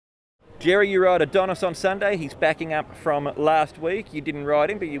Jerry, you ride Adonis on Sunday. He's backing up from last week. You didn't ride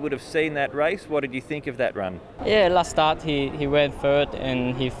him, but you would have seen that race. What did you think of that run? Yeah, last start he went third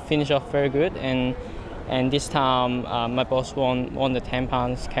and he finished off very good. And this time my boss won the 10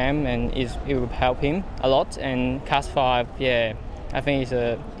 pounds cam, and it will help him a lot. And Caspar, yeah, I think it's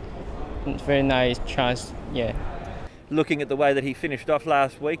a very nice chance. Yeah. Looking at the way that he finished off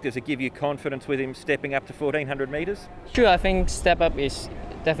last week, does it give you confidence with him stepping up to 1400 metres? Sure, I think step up is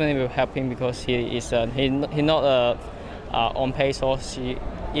definitely will help him because he is he not a on pace horse.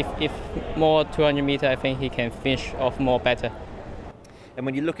 If more 200 metre, I think he can finish off more better. And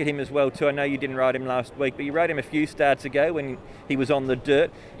when you look at him as well too, I know you didn't ride him last week, but you rode him a few starts ago when he was on the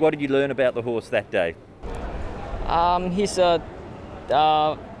dirt. What did you learn about the horse that day? He's a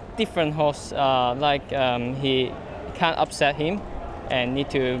different horse. He can't upset him, and need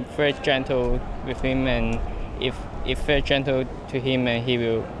to very gentle with him. And if very gentle to him, and he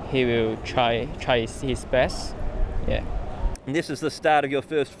will try his best. Yeah. And this is the start of your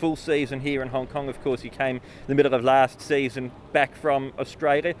first full season here in Hong Kong. Of course, you came in the middle of last season back from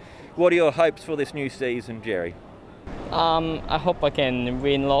Australia. What are your hopes for this new season, Jerry? I hope I can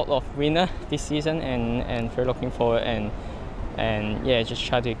win a lot of winner this season, and very looking forward and yeah, just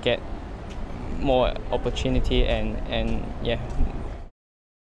try to get more opportunity and yeah.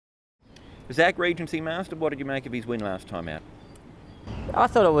 Zach, Regency Master, what did you make of his win last time out? I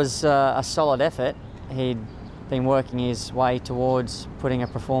thought it was a solid effort. He'd been working his way towards putting a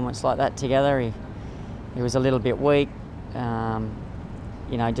performance like that together. He was a little bit weak,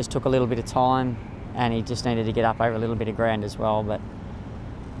 you know, just took a little bit of time, and he just needed to get up over a little bit of ground as well. But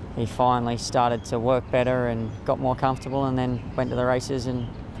he finally started to work better and got more comfortable, and then went to the races and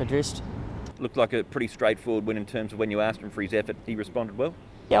produced. Looked like a pretty straightforward win in terms of when you asked him for his effort, he responded well?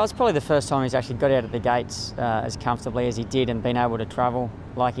 Yeah, it was probably the first time he's actually got out of the gates as comfortably as he did and been able to travel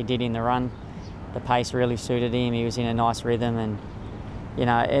like he did in the run. The pace really suited him, he was in a nice rhythm, and you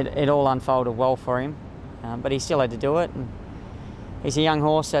know, it all unfolded well for him. But he still had to do it, and he's a young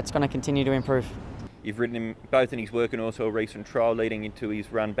horse that's going to continue to improve. You've ridden him both in his work and also a recent trial leading into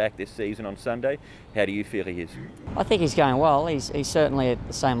his run back this season on Sunday. How do you feel he is? I think he's going well. He's certainly at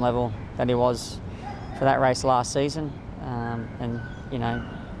the same level that he was for that race last season. And, you know,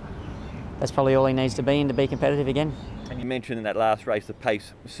 that's probably all he needs to be in to be competitive again. And you mentioned in that last race the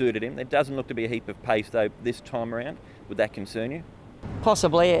pace suited him. There doesn't look to be a heap of pace though this time around. Would that concern you?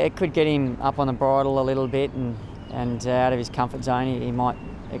 Possibly. It could get him up on the bridle a little bit and out of his comfort zone. He might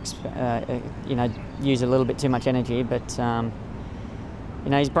you know, use a little bit too much energy, but you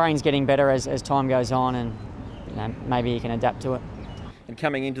know, his brain's getting better as time goes on, and you know, maybe he can adapt to it. And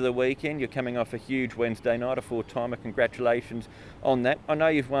coming into the weekend, you're coming off a huge Wednesday night, a 4-timer. Congratulations on that. I know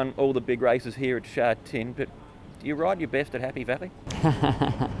you've won all the big races here at Sha Tin, but do you ride your best at Happy Valley?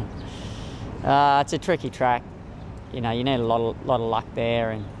 It's a tricky track. You know, you need a lot of luck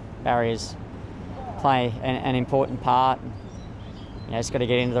there, and barriers play an important part. You know, it's got to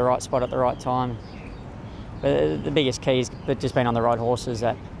get into the right spot at the right time. But the biggest key is just being on the right horses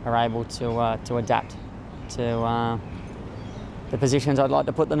that are able to adapt to the positions I'd like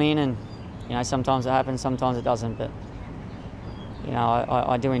to put them in. And you know, sometimes it happens, sometimes it doesn't. But you know,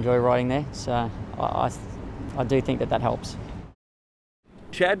 I do enjoy riding there, so I do think that helps.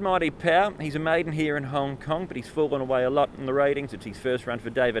 Chad Mighty Pow, he's a maiden here in Hong Kong, but he's fallen away a lot in the ratings. It's his first run for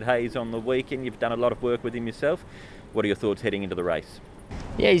David Hayes on the weekend. You've done a lot of work with him yourself. What are your thoughts heading into the race?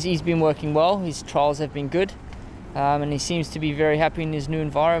 Yeah, he's been working well. His trials have been good, and he seems to be very happy in his new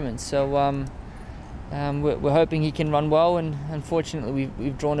environment. So we're hoping he can run well, and unfortunately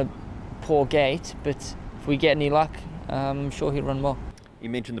we've drawn a poor gate, but if we get any luck, I'm sure he'll run well. You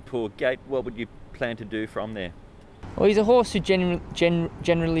mentioned the poor gate. What would you plan to do from there? Well, he's a horse who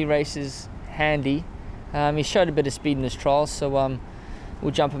generally races handy. He showed a bit of speed in his trials, so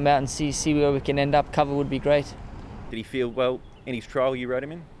we'll jump him out and see where we can end up. Cover would be great. Did he feel well in his trial you rode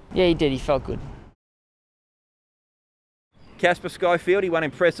him in? Yeah, he did. He felt good. Caspar Schofield, he won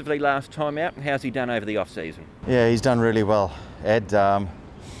impressively last time out. And how's he done over the off-season? Yeah, he's done really well, Ed. I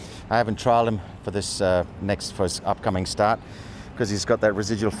haven't trialled him for this for his upcoming start because he's got that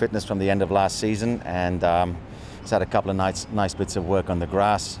residual fitness from the end of last season, and he's had a couple of nice bits of work on the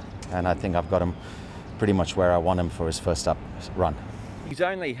grass, and I think I've got him pretty much where I want him for his first up run. He's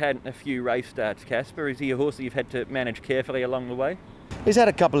only had a few race starts, Caspar. Is he a horse that you've had to manage carefully along the way? He's had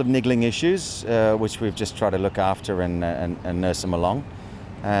a couple of niggling issues, which we've just tried to look after and nurse him along.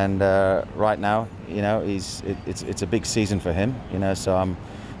 And right now, you know, it's a big season for him, you know, so I'm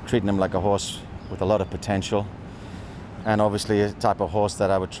treating him like a horse with a lot of potential. And obviously a type of horse that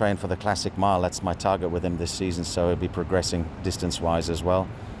I would train for the Classic Mile. That's my target with him this season, so he'll be progressing distance-wise as well.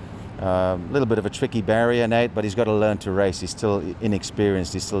 A little bit of a tricky barrier, Nate, but he's got to learn to race. He's still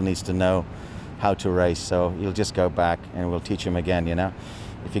inexperienced. He still needs to know how to race. So he'll just go back and we'll teach him again, you know.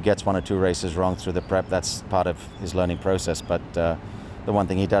 If he gets 1 or 2 races wrong through the prep, that's part of his learning process. But the one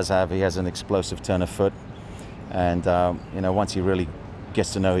thing he does have, he has an explosive turn of foot. And, you know, once he really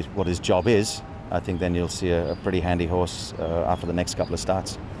gets to know what his job is, I think then you'll see a pretty handy horse after the next couple of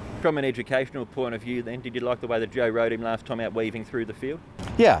starts. From an educational point of view then, did you like the way that Joe rode him last time out weaving through the field?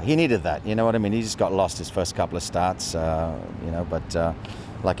 Yeah, he needed that, you know what I mean? He just got lost his first couple of starts, you know, but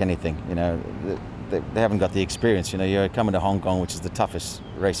like anything, you know, they haven't got the experience. You know, you're coming to Hong Kong, which is the toughest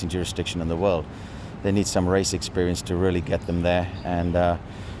racing jurisdiction in the world. They need some race experience to really get them there. And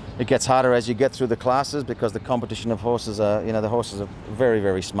it gets harder as you get through the classes because the competition of horses are, you know, the horses are very,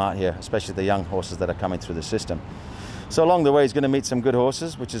 very smart here, especially the young horses that are coming through the system. So along the way, he's going to meet some good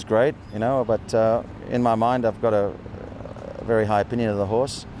horses, which is great, you know, but in my mind, I've got a very high opinion of the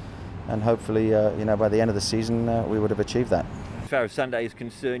horse. And hopefully, you know, by the end of the season, we would have achieved that. As far as Sunday is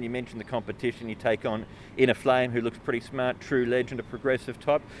concerned, you mentioned the competition. You take on Inner Flame, who looks pretty smart, true legend, a progressive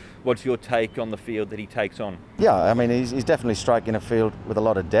type. What's your take on the field that he takes on? Yeah, I mean, he's definitely striking a field with a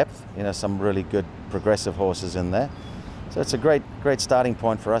lot of depth. You know, some really good progressive horses in there. So it's a great starting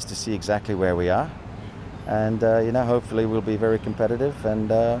point for us to see exactly where we are. And, you know, hopefully we'll be very competitive and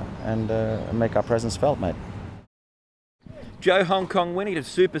make our presence felt, mate. Joe, Hong Kong winner, he had a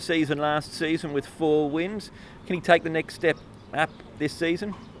super season last season with 4 wins. Can he take the next step up this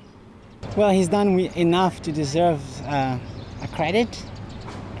season? Well, he's done enough to deserve a credit,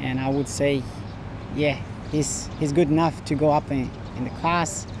 and I would say, yeah, he's good enough to go up in the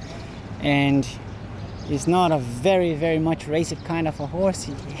class, and he's not a very, very much racer kind of a horse.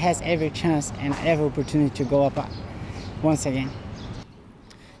 He has every chance and every opportunity to go up once again.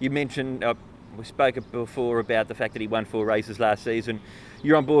 You mentioned, we spoke before about the fact that he won 4 races last season.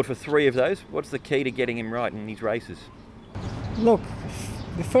 You're on board for 3 of those. What's the key to getting him right in these races? Look,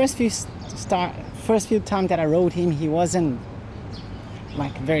 the first few times that I rode him, he wasn't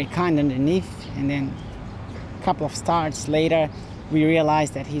like very kind underneath, and then a couple of starts later, we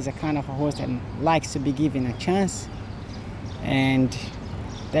realized that he's a kind of a horse that likes to be given a chance. And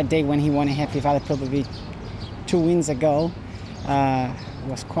that day when he won a Happy Valley, probably 2 wins ago,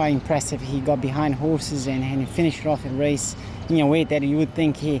 was quite impressive. He got behind horses and he finished off a race in a way that you would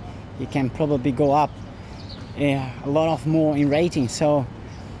think he can probably go up a lot of more in rating. So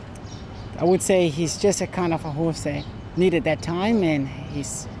I would say he's just a kind of a horse that needed that time, and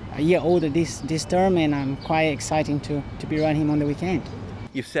he's a year older this term, and I'm quite excited to be riding him on the weekend.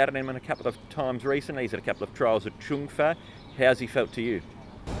 You've sat on him a couple of times recently. He's had a couple of trials at Chung Fa. How's he felt to you?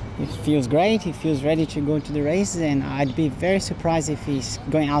 He feels great. He feels ready to go to the races, and I'd be very surprised if he's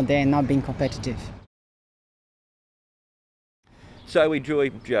going out there and not being competitive. So we enjoy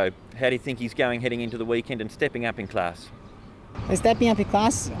Joe. How do you think he's going heading into the weekend and stepping up in class? Stepping up in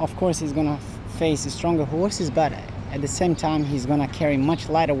class, of course, he's going to face stronger horses, but at the same time, he's going to carry much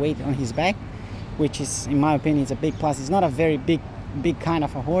lighter weight on his back, which is, in my opinion, is a big plus. He's not a very big kind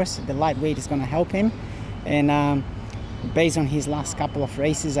of a horse. The light weight is going to help him, and based on his last couple of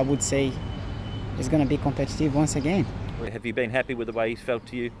races, I would say he's going to be competitive once again. Have you been happy with the way he's felt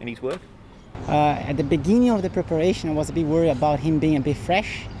to you in his work? At the beginning of the preparation, I was a bit worried about him being a bit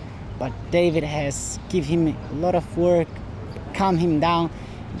fresh, but David has given him a lot of work, calmed him down.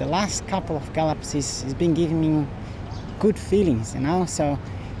 The last couple of gallops, he's been giving me good feelings, you know, so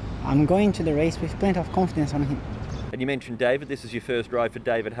I'm going to the race with plenty of confidence on him. And you mentioned David. This is your first ride for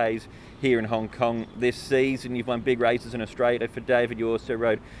David Hayes here in Hong Kong this season. You've won big races in Australia for David. You also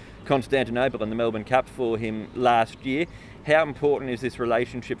rode Constantinople in the Melbourne Cup for him last year. How important is this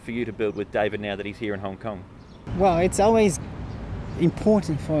relationship for you to build with David now that he's here in Hong Kong? Well, it's always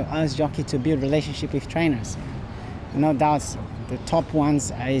important for us jockeys to build relationship with trainers. No doubt the top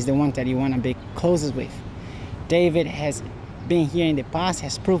ones is the one that you want to be closest with. David has been here in the past,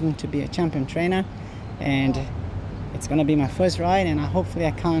 has proven to be a champion trainer, and it's going to be my first ride, and hopefully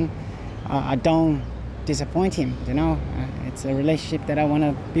I don't disappoint him, you know. It's a relationship that I want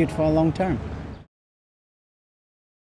to build for a long term.